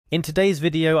In today's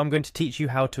video, I'm going to teach you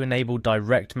how to enable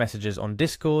direct messages on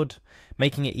Discord,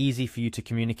 making it easy for you to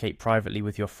communicate privately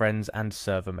with your friends and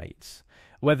server mates.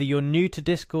 Whether you're new to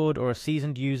Discord or a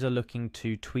seasoned user looking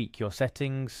to tweak your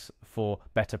settings for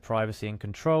better privacy and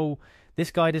control,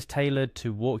 this guide is tailored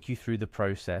to walk you through the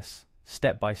process,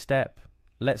 step by step.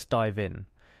 Let's dive in.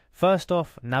 First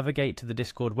off, navigate to the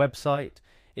Discord website.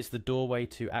 It's the doorway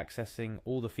to accessing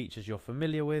all the features you're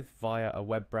familiar with via a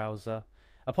web browser.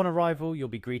 Upon arrival, you'll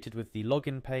be greeted with the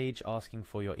login page asking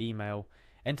for your email.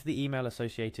 Enter the email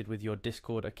associated with your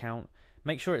Discord account.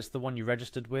 Make sure it's the one you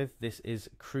registered with. This is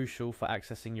crucial for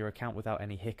accessing your account without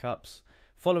any hiccups.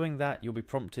 Following that, you'll be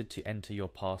prompted to enter your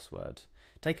password.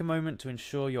 Take a moment to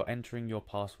ensure you're entering your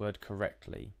password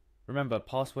correctly. Remember,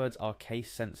 passwords are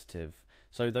case sensitive,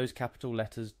 so those capital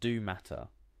letters do matter.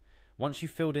 Once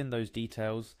you've filled in those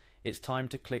details, it's time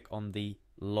to click on the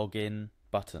Login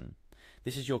button.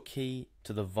 This is your key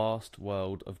to the vast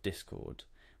world of Discord,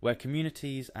 where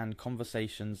communities and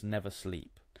conversations never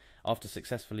sleep. After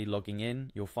successfully logging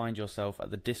in, you'll find yourself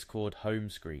at the Discord home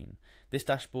screen. This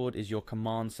dashboard is your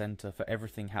command center for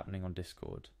everything happening on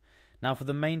Discord. Now for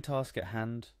the main task at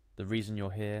hand, the reason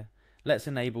you're here, let's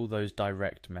enable those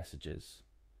direct messages.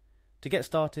 To get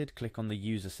started, click on the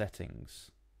user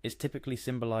settings. It's typically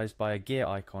symbolized by a gear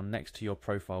icon next to your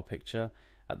profile picture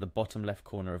at the bottom left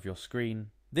corner of your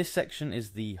screen. This section is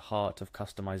the heart of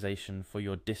customization for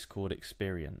your Discord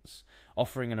experience,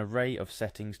 offering an array of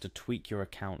settings to tweak your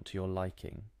account to your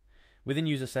liking. Within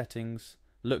user settings,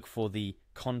 look for the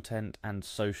content and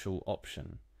social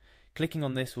option. Clicking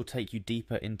on this will take you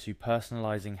deeper into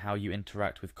personalizing how you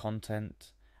interact with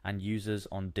content and users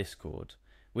on Discord.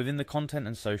 Within the content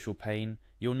and social pane,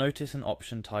 you'll notice an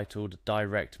option titled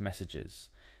Direct Messages.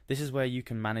 This is where you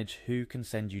can manage who can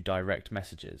send you direct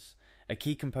messages, a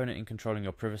key component in controlling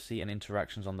your privacy and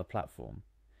interactions on the platform.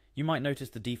 You might notice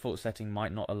the default setting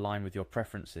might not align with your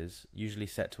preferences, usually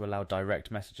set to allow direct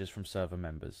messages from server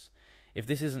members. If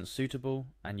this isn't suitable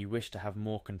and you wish to have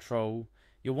more control,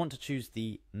 you'll want to choose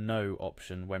the No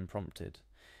option when prompted.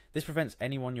 This prevents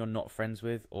anyone you're not friends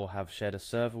with or have shared a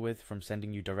server with from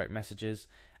sending you direct messages,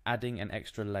 adding an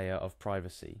extra layer of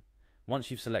privacy. Once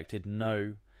you've selected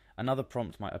No, another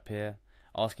prompt might appear,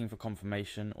 asking for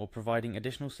confirmation or providing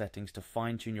additional settings to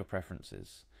fine-tune your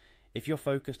preferences. If you're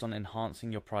focused on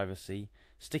enhancing your privacy,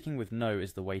 sticking with No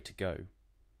is the way to go.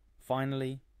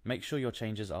 Finally, make sure your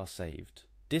changes are saved.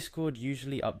 Discord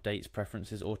usually updates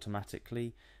preferences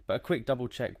automatically, but a quick double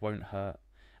check won't hurt.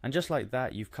 And just like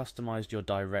that, you've customized your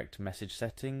direct message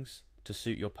settings to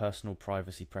suit your personal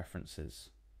privacy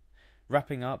preferences.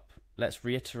 Wrapping up, let's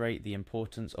reiterate the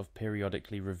importance of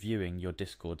periodically reviewing your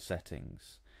Discord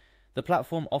settings. The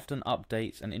platform often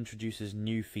updates and introduces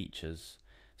new features,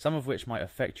 some of which might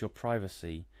affect your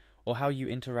privacy or how you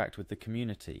interact with the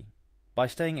community. By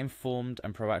staying informed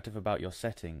and proactive about your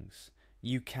settings,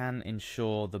 you can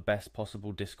ensure the best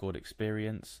possible Discord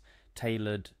experience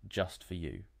tailored just for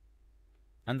you.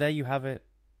 And there you have it,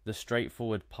 the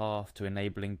straightforward path to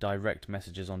enabling direct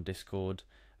messages on Discord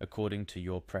according to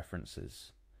your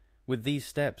preferences. With these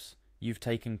steps, you've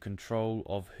taken control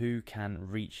of who can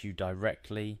reach you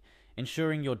directly,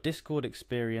 ensuring your Discord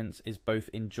experience is both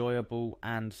enjoyable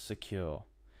and secure.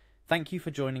 Thank you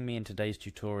for joining me in today's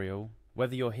tutorial.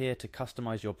 Whether you're here to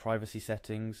customize your privacy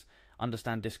settings,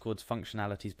 understand Discord's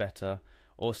functionalities better,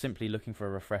 or simply looking for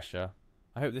a refresher,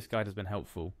 I hope this guide has been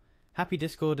helpful. Happy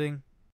Discording!